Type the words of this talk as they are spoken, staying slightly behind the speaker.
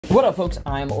What up, folks?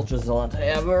 I'm ultrazillatoys. I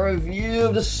have a review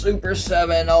of the Super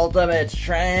 7 Ultimates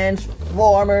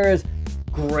Transformers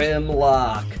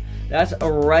Grimlock. That's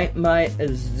right, my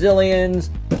zillions.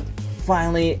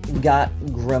 Finally got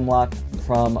Grimlock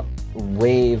from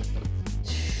Wave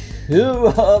 2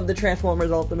 of the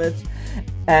Transformers Ultimates.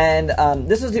 And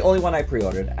this is the only one I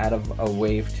pre-ordered out of a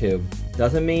Wave 2.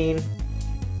 Doesn't mean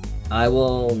I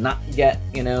will not get,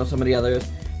 some of the others,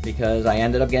 because I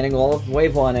ended up getting all of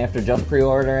Wave 1 after just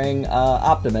pre-ordering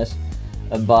Optimus.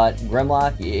 But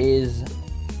Grimlock is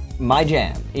my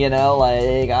jam,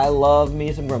 I love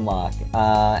me some Grimlock.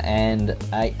 And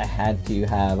I had to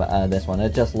have this one.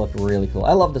 It just looked really cool.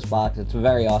 I love this box. It's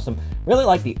very awesome. Really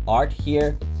like the art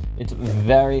here. It's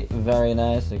very, very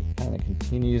nice. It kind of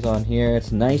continues on here.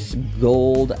 It's nice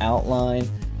gold outline.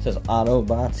 It says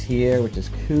Autobots here, which is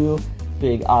cool.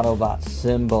 Big Autobot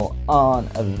symbol on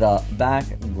the back,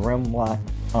 Grimlock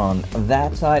on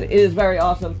that side. It is very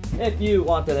awesome. If you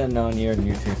wanted to know your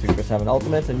new Super 7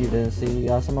 Ultimates and you didn't see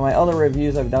some of my other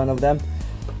reviews I've done of them,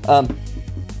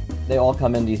 they all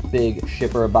come in these big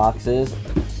shipper boxes,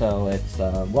 so it's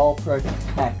well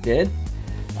protected,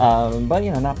 but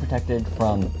not protected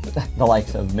from the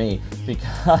likes of me,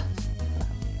 because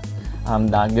I'm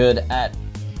not good at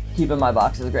keeping my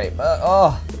boxes great. But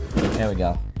oh, there we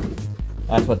go.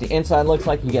 That's what the inside looks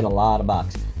like. You get a lot of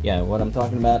box. Yeah, what I'm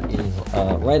talking about is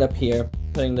right up here.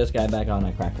 Putting this guy back on,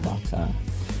 I cracked the box.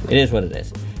 It is what it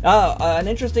is. An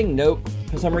interesting note,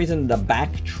 for some reason, the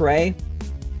back tray,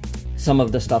 some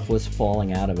of the stuff was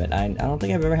falling out of it. I don't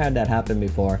think I've ever had that happen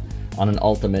before on an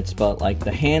Ultimates, but like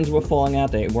the hands were falling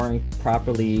out. They weren't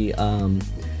properly, two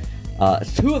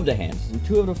of the hands,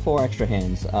 2 of the 4 extra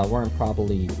hands weren't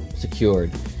properly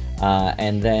secured.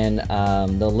 And then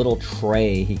the little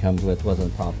tray he comes with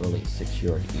wasn't properly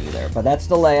secured either. But that's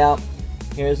the layout.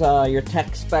 Here's your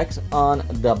tech specs on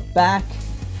the back.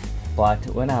 But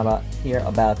we're not here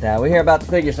about that. We're here about the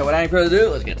figure. So without any further ado,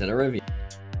 let's get to the review.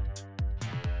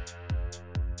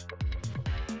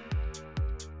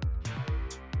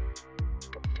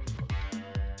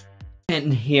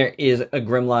 And here is a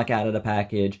Grimlock out of the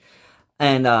package.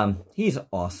 And he's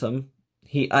awesome.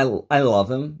 I love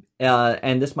him.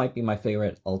 And this might be my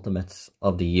favorite Ultimates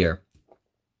of the year.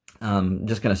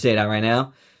 Just gonna say that right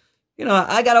now.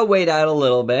 I gotta wait out a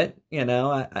little bit.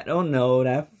 I don't know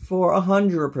that for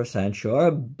 100%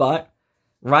 sure, but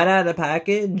right out of the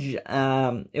package,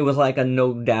 it was like a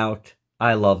no doubt.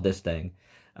 I love this thing.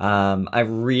 I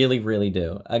really, really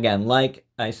do. Again, like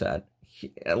I said,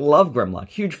 I love Grimlock,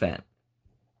 huge fan,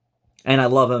 and I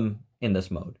love him in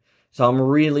this mode. So I'm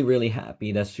really, really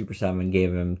happy that Super 7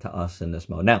 gave him to us in this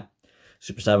mode. Now,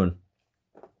 Super 7,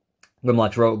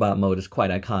 Grimlock's robot mode is quite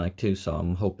iconic too, so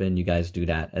I'm hoping you guys do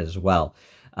that as well.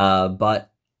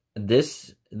 But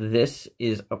this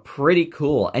is a pretty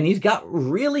cool, and he's got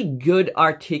really good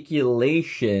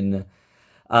articulation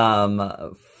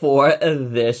for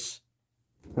this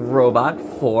robot,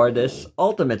 for this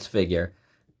Ultimates figure.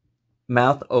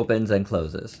 Mouth opens and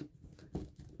closes.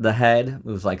 The head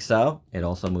moves like so. It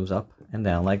also moves up and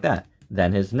down like that.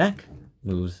 Then his neck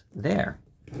moves there,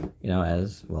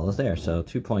 as well as there. So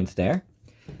 2 points there.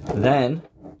 Then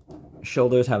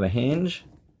shoulders have a hinge.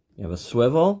 You have a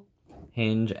swivel,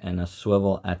 hinge and a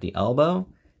swivel at the elbow,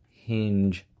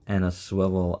 hinge and a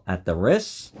swivel at the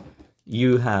wrists.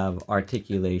 You have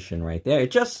articulation right there. It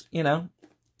just,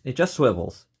 it just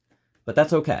swivels, but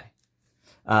that's okay.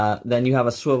 Then you have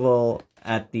a swivel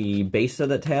at the base of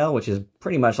the tail, which is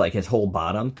pretty much like his whole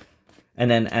bottom. And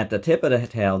then at the tip of the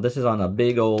tail, this is on a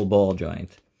big old ball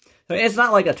joint. So it's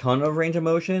not like a ton of range of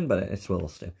motion, but it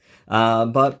swivels too.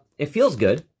 But it feels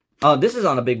good. Oh, this is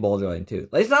on a big ball joint too.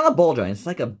 It's not a ball joint. It's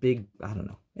like a big, I don't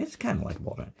know. It's kind of like a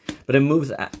ball joint. But it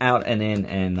moves out and in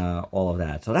and all of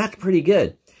that. So that's pretty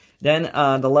good. Then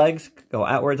the legs go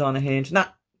outwards on a hinge.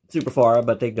 Not super far,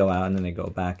 but they go out and then they go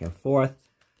back and forth.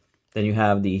 Then you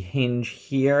have the hinge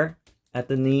here at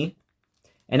the knee.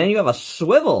 And then you have a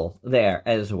swivel there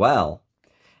as well.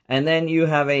 And then you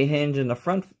have a hinge in the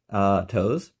front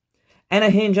toes. And a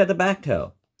hinge at the back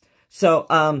toe. So,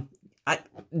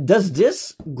 does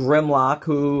this Grimlock,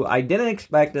 who I didn't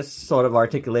expect this sort of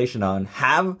articulation on,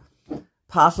 have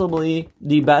possibly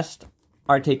the best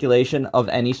articulation of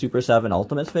any Super 7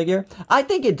 Ultimates figure? I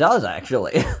think it does,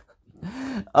 actually.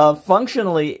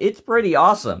 Functionally, it's pretty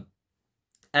awesome.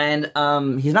 And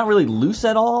he's not really loose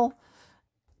at all.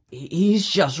 He's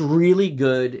just really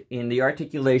good in the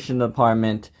articulation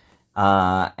department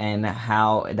and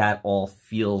how that all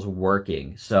feels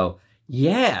working. So,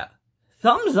 yeah,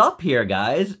 thumbs up here,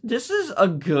 guys. This is a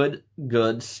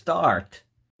good start.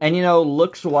 And, you know,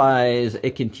 looks-wise,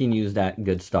 it continues that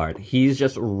good start. He's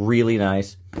just really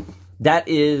nice. That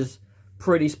is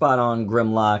pretty spot-on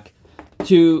Grimlock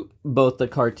to both the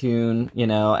cartoon, you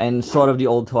know, and sort of the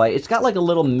old toy. It's got, like, a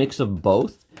little mix of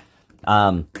both.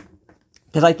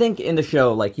 Because I think in the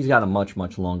show, like, he's got a much,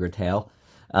 much longer tail.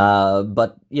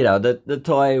 But, you know, the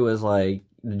toy was, like,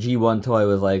 the G1 toy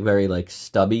was, like, very, like,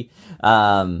 stubby.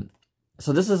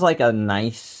 So this is, like, a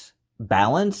nice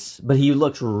balance, but he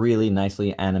looks really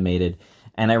nicely animated.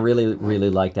 And I really,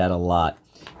 really like that a lot.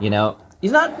 You know,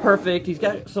 he's not perfect. He's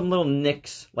got some little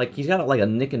nicks. Like, he's got, like, a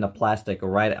nick in the plastic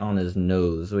right on his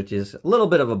nose, which is a little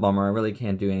bit of a bummer. I really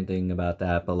can't do anything about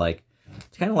that. But, like,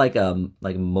 it's kind of like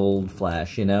a mold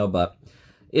flash, you know? But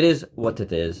it is what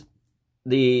it is.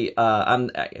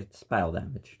 It's battle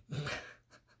damage.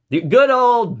 The good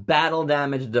old battle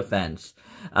damage defense.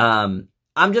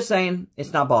 I'm just saying,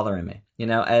 it's not bothering me. You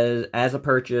know, as a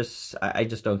purchase, I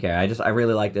just don't care. I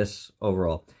really like this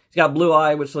overall. He's got blue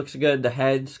eye, which looks good. The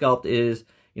head sculpt is,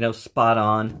 you know, spot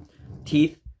on.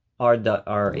 Teeth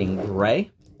are in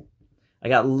gray. I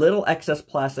got little excess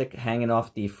plastic hanging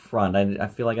off the front. I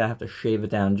feel like I have to shave it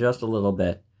down just a little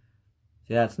bit.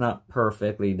 See, that's not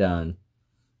perfectly done.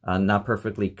 Not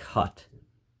perfectly cut.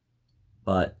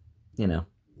 But, you know,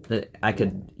 I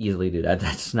could easily do that.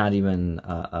 That's not even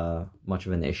much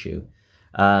of an issue.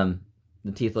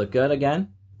 The teeth look good again,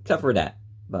 except for that.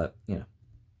 But, you know,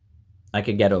 I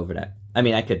could get over that. I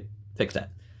mean, I could fix that.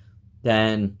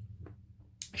 Then,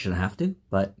 I shouldn't have to,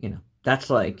 but, you know, that's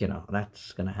like, you know,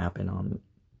 that's going to happen on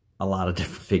a lot of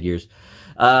different figures.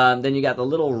 Then you got the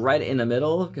little red in the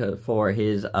middle for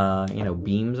his, you know,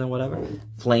 beams and whatever.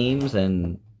 Flames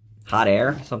and hot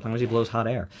air. Sometimes he blows hot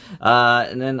air.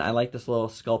 And then I like this little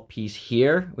sculpt piece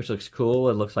here, which looks cool.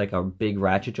 It looks like a big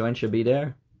ratchet joint should be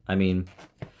there. I mean,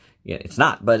 yeah, it's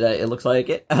not, but it looks like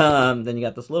it. Then you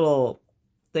got this little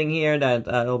thing here that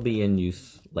will be in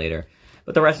use later.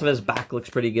 But the rest of his back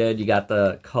looks pretty good. You got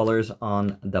the colors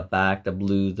on the back, the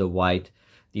blue, the white,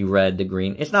 the red, the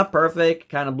green. It's not perfect.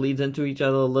 Kind of bleeds into each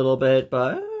other a little bit,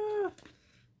 but,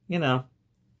 you know.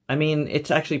 I mean, it's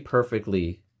actually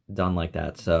perfectly done like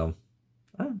that. So,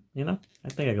 you know, I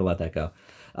think I could let that go.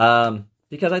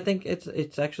 Because I think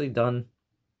it's actually done.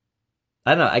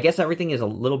 I don't know. I guess everything is a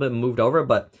little bit moved over,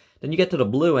 but then you get to the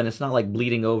blue and it's not like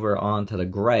bleeding over onto the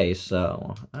gray.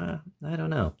 So, I don't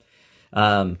know.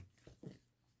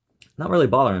 Not really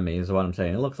bothering me is what I'm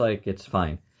saying. It looks like it's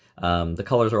fine. The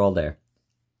colors are all there.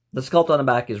 The sculpt on the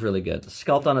back is really good. The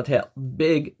sculpt on the tail,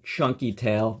 big chunky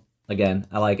tail. Again,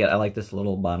 I like it. I like this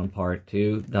little bottom part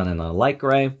too, done in a light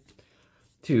gray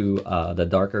to the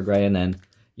darker gray. And then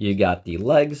you got the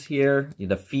legs here.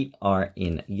 The feet are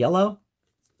in yellow.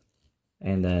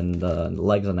 And then the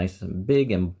legs are nice and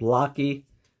big and blocky.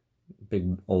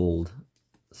 Big old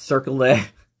circle there.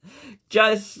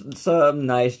 Just some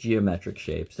nice geometric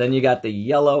shapes. Then you got the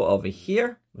yellow over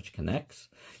here, which connects.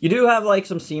 You do have like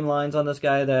some seam lines on this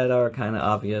guy that are kind of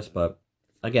obvious, but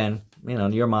again, you know,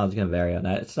 your model's going to vary on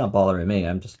that. It's not bothering me.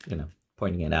 I'm just, you know,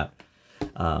 pointing it out.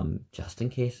 Just in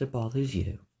case it bothers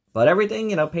you. But everything,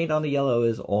 you know, paint on the yellow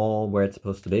is all where it's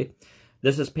supposed to be.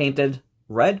 This is painted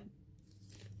red.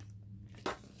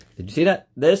 Did you see that?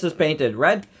 This is painted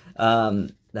red.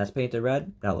 That's painted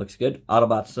red. That looks good.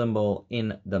 Autobot symbol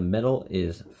in the middle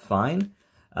is fine.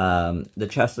 The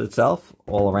chest itself,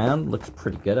 all around, looks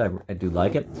pretty good. I do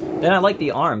like it. Then I like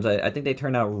the arms. I think they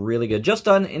turned out really good. Just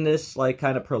done in this, like,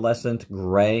 kind of pearlescent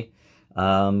gray.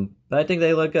 But I think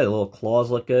they look good. The little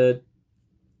claws look good.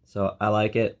 So I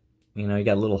like it. You know, you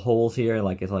got little holes here,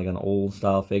 like it's like an old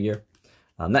style figure.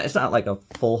 It's not like a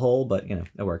full hole, but, you know,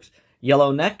 it works.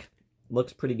 Yellow neck.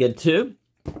 Looks pretty good too.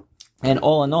 And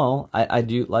all in all, I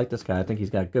do like this guy. I think he's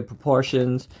got good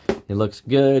proportions. He looks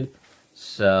good.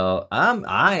 So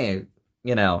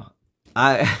you know,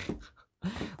 I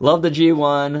love the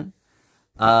G1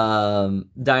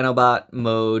 Dinobot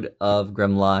mode of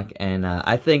Grimlock, and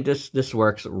I think this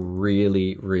works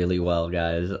really, really well,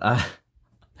 guys.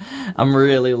 I'm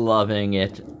really loving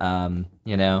it.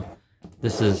 You know,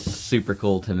 this is super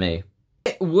cool to me.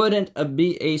 It wouldn't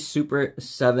be a Super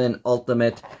 7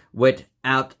 Ultimate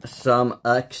without some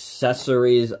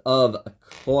accessories, of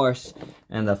course.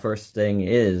 And the first thing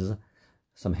is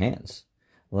some hands.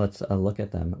 Let's look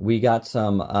at them. We got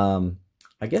some,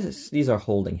 I guess these are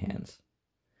holding hands.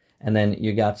 And then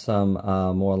you got some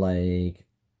more like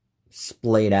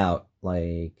splayed out,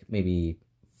 like maybe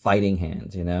fighting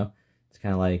hands, you know? It's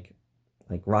kind of like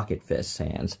Rocket Fist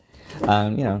hands. You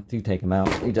know, to take them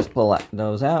out, you just pull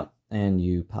those out. And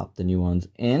you pop the new ones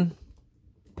in.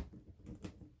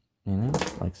 you know,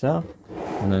 like so.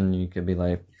 And then you could be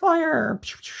like, fire,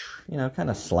 you know, kind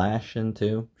of slash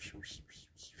into.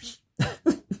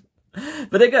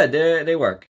 But they're good, they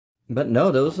work. But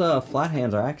no, those flat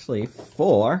hands are actually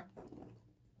for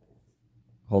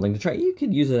holding the tray. You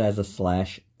could use it as a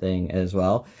slash thing as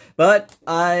well. But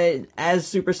as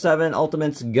Super 7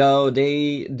 Ultimates go,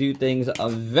 they do things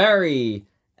very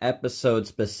episode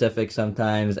specific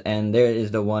sometimes. And there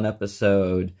is the one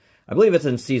episode, I believe it's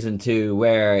in season 2,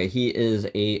 where he is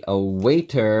a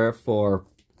waiter for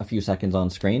a few seconds on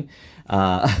screen.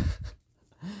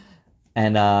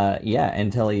 And yeah,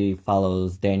 until he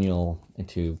follows Daniel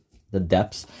into the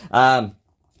depths. And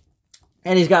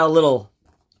he's got a little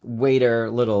waiter,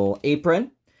 little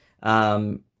apron.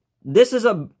 This is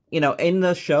a, you know, in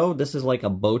the show, this is like a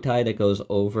bow tie that goes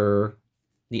over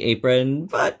the apron.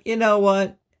 But you know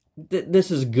what?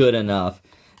 This is good enough.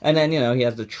 And then, you know, he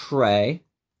has the tray,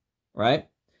 right?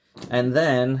 And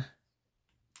then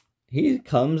he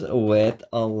comes with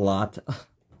a lot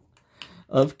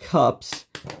of cups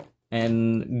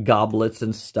and goblets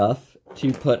and stuff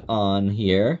to put on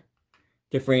here.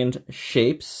 Different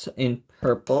shapes in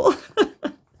purple.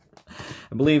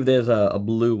 I believe there's a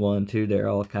blue one too. They're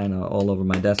all kind of all over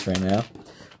my desk right now.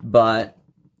 But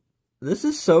this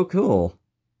is so cool.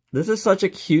 This is such a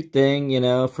cute thing, you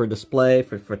know, for display,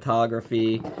 for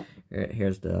photography.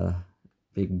 Here's the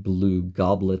big blue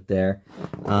goblet there.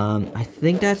 I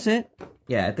think that's it.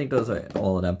 Yeah, I think those are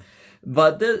all of them.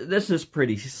 But this is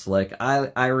pretty slick.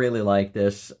 I really like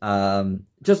this.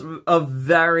 Just a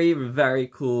very, very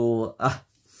cool,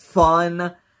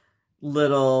 fun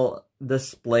little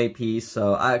display piece.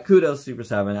 So kudos Super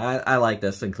 7. I like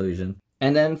this inclusion.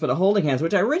 And then for the holding hands,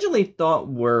 which I originally thought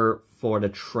were for the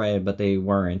tray, but they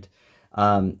weren't.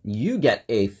 You get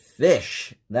a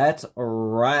fish. That's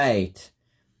right.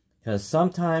 Because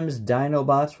sometimes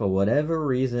Dinobots, for whatever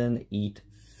reason, eat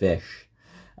fish.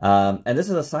 And this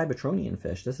is a Cybertronian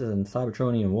fish. This is in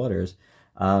Cybertronian waters.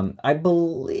 I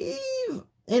believe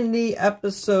in the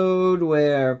episode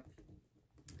where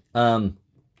a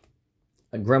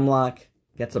Grimlock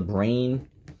gets a brain.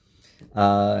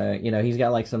 You know, he's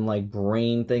got like some like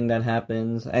brain thing that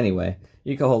happens. Anyway,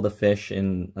 you can hold a fish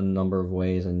in a number of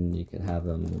ways and you can have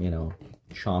them, you know,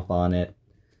 chomp on it.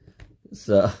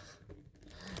 So,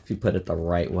 if you put it the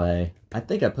right way. I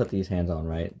think I put these hands on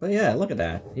right. But yeah, look at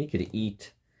that. He could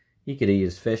eat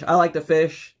his fish. I like the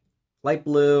fish. Light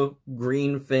blue,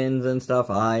 green fins and stuff,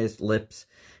 eyes, lips.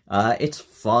 It's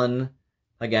fun.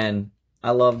 Again,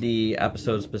 I love the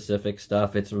episode-specific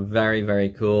stuff. It's very, very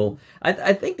cool.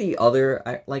 I think the other,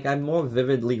 I more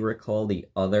vividly recall the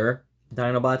other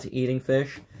Dinobots eating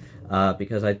fish,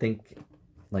 because I think,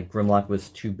 like, Grimlock was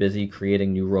too busy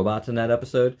creating new robots in that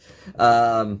episode.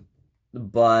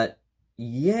 But,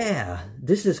 yeah,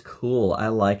 this is cool. I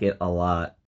like it a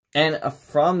lot. And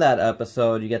from that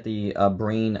episode, you get the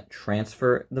brain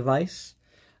transfer device,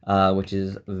 which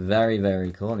is very,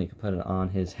 very cool. And you can put it on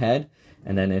his head.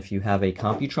 And then if you have a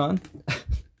Computron,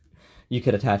 you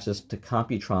could attach this to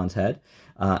Computron's head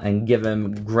and give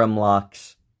him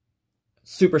Grimlock's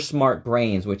super smart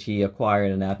brains, which he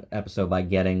acquired in that episode by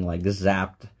getting, like,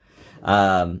 zapped.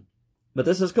 But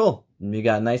this is cool. You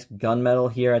got a nice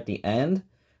gunmetal here at the end.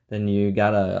 Then you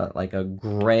got a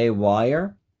gray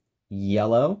wire.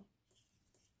 Yellow,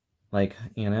 like,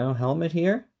 you know, helmet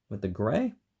here with the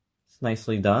gray. It's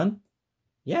nicely done.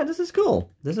 Yeah, this is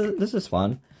cool. This is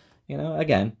fun. You know,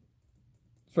 again,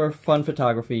 for fun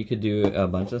photography, you could do a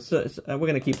bunch of. So we're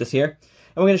gonna keep this here,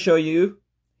 and we're gonna show you.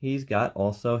 He's got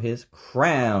also his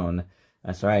crown.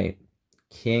 That's right,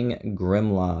 King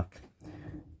Grimlock.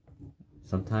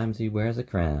 Sometimes he wears a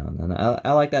crown, and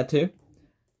I like that too.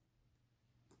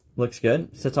 Looks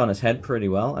good. Sits on his head pretty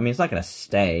well. I mean, it's not going to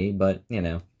stay, but, you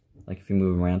know, like if you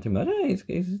move him around too much, hey,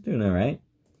 he's doing all right.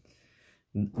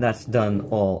 That's done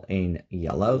all in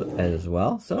yellow as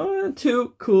well. So,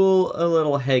 two cool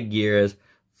little headgears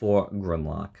for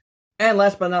Grimlock. And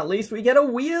last but not least, we get a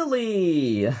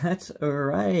wheelie. That's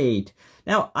right.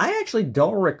 Now, I actually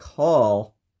don't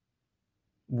recall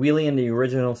wheelie in the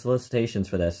original solicitations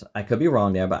for this. I could be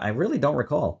wrong there, but I really don't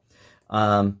recall.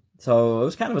 So it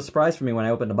was kind of a surprise for me when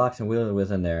I opened the box and Wheelie was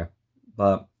in there.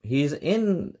 But he's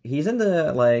in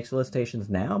the, like, solicitations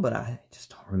now, but I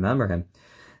just don't remember him.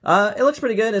 It looks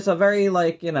pretty good. It's a very,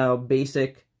 like, you know,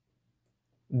 basic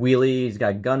Wheelie. He's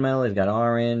got gunmetal, he's got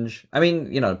orange. I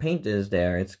mean, you know, the paint is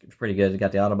there. It's pretty good. He's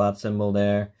got the Autobot symbol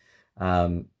there. Yeah,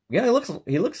 he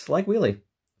looks like Wheelie.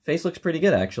 Face looks pretty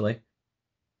good, actually.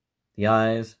 The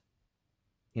eyes,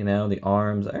 you know, the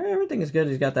arms, everything is good.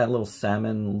 He's got that little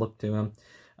salmon look to him.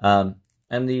 And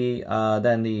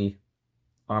then the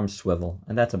arms swivel,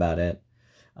 and that's about it.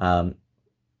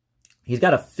 He's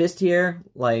got a fist here.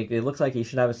 Like, it looks like he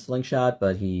should have a slingshot,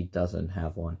 but he doesn't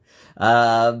have one.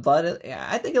 But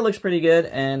I think it looks pretty good,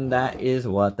 and that is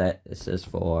what this is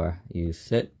for. You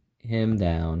sit him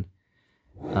down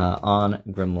on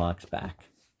Grimlock's back,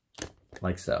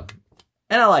 like so.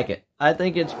 And I like it. I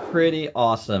think it's pretty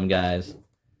awesome, guys.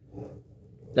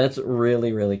 That's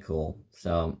really, really cool.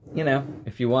 So, you know,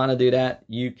 if you want to do that,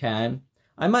 you can.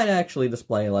 I might actually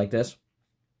display it like this.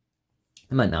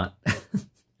 I might not.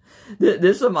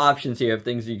 There's some options here of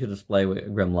things you could display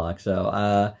with Grimlock.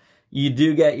 So, you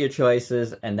do get your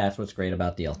choices, and that's what's great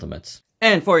about the Ultimates.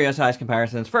 And for your size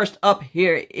comparisons, first up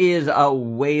here is a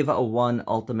Wave 1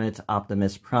 Ultimate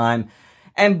Optimus Prime.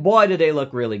 And boy, do they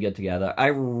look really good together. I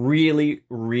really,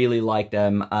 really like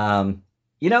them.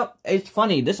 You know, it's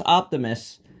funny, this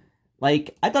Optimus,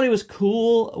 like, I thought he was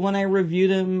cool when I reviewed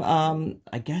him,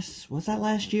 I guess, was that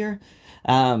last year?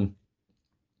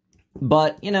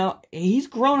 But, you know, he's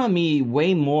grown on me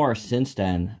way more since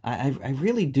then. I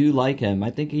really do like him. I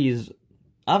think he's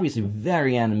obviously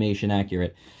very animation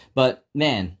accurate. But,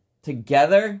 man,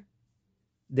 together,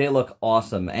 they look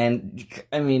awesome. And,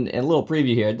 I mean, a little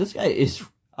preview here. This guy is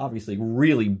obviously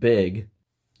really big.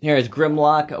 Here is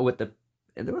Grimlock with the...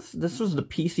 This was the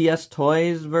PCS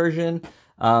Toys version.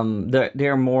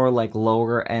 They're more like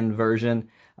lower end version.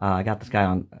 I got this guy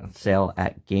on sale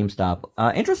at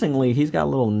GameStop. Interestingly, he's got a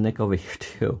little nick over here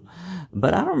too.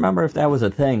 But I don't remember if that was a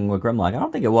thing with Grimlock. I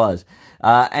don't think it was.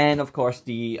 And of course,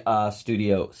 the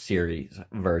Studio Series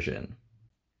version.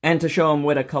 And to show him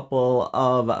with a couple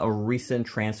of recent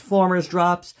Transformers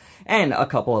drops and a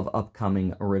couple of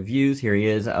upcoming reviews, here he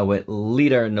is with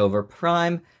Leader Nova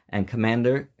Prime and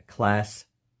Commander Class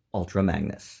Ultra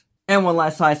Magnus. And one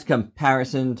last size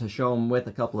comparison to show him with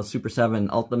a couple of Super 7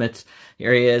 Ultimates.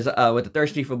 Here he is with the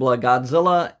Thirsty for Blood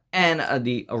Godzilla and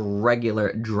the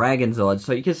regular Dragonzord.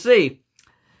 So you can see,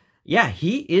 yeah,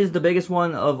 he is the biggest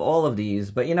one of all of these.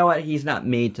 But you know what? He's not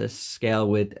made to scale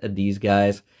with these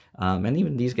guys. And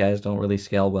even these guys don't really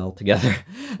scale well together.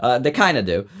 They kind of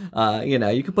do. You know,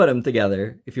 you can put them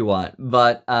together if you want.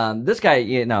 But this guy,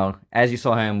 you know, as you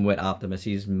saw him with Optimus,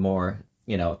 he's more,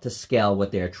 you know, to scale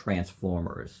with their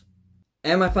Transformers.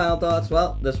 And my final thoughts,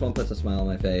 well, this one puts a smile on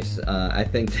my face. I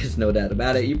think there's no doubt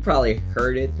about it. You probably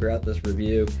heard it throughout this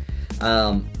review.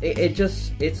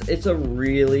 It's a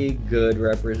really good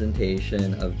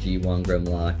representation of G1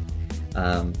 Grimlock.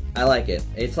 I like it.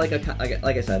 It's like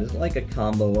like I said, it's like a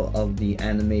combo of the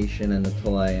animation and the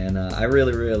toy, and I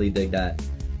really, really dig that.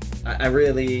 I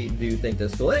really do think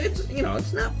this cool. It's, you know,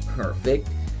 it's not perfect,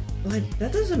 but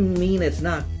that doesn't mean it's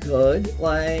not good.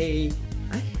 Like,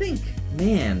 I think,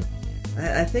 man,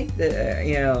 I think that,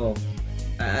 you know,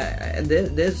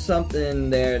 there's something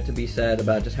there to be said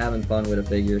about just having fun with a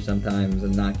figure sometimes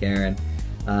and not caring.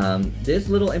 There's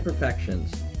little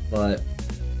imperfections, but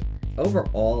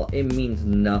overall, it means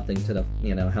nothing to the,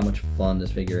 you know, how much fun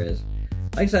this figure is.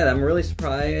 Like I said, I'm really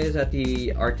surprised at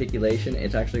the articulation.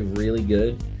 It's actually really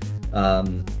good.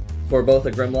 For both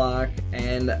a Grimlock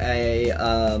and a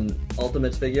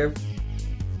Ultimates figure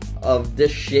of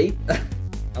this shape,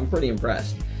 I'm pretty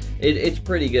impressed. It's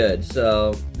pretty good.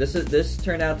 So this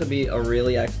turned out to be a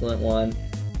really excellent one.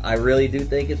 I really do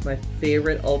think it's my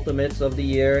favorite Ultimates of the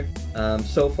year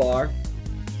so far.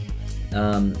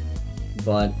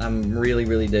 But I'm really,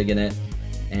 really digging it.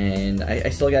 And I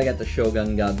still gotta get the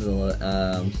Shogun Godzilla,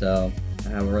 so I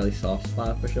have a really soft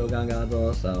spot for Shogun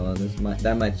Godzilla, so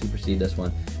that might supersede this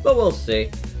one. But we'll see.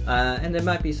 And there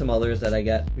might be some others that I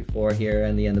get before here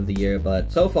and the end of the year,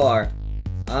 but so far,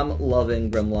 I'm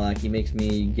loving Grimlock. He makes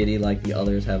me giddy like the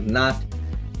others have not.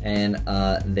 And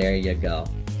there you go.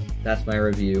 That's my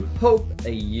review. Hope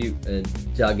you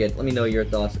dug it. Let me know your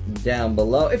thoughts down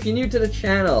below. If you're new to the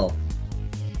channel,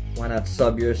 why not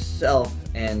sub yourself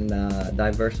and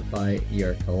diversify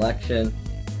your collection?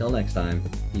 Till next time,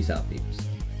 peace out, peeps.